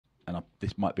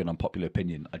this might be an unpopular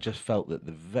opinion, I just felt that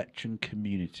the veteran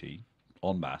community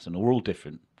en masse, and we're all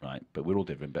different, right? But we're all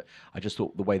different. But I just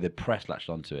thought the way the press latched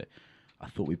onto it, I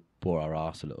thought we bore our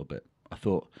ass a little bit. I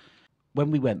thought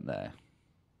when we went there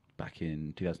back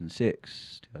in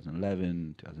 2006,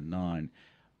 2011, 2009,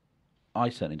 I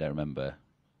certainly don't remember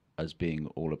as being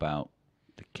all about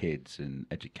the kids and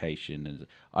education. And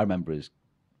I remember us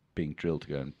being drilled to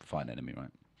go and fight an enemy, right?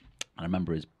 And I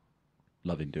remember us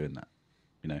loving doing that.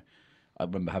 You know, I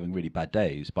remember having really bad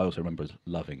days, but I also remember us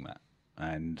loving that.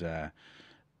 And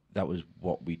that was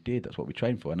what we did. That's what we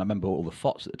trained for. And I remember all the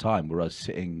FOTs at the time were us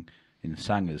sitting in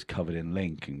sangars covered in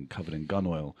link and covered in gun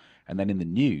oil. And then in the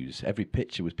news, every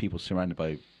picture was people surrounded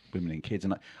by women and kids.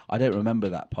 And I don't remember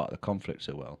that part of the conflict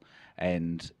so well.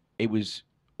 And it was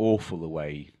awful the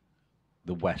way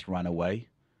the West ran away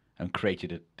and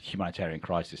created a humanitarian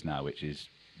crisis now, which is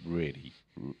really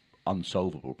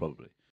unsolvable, probably.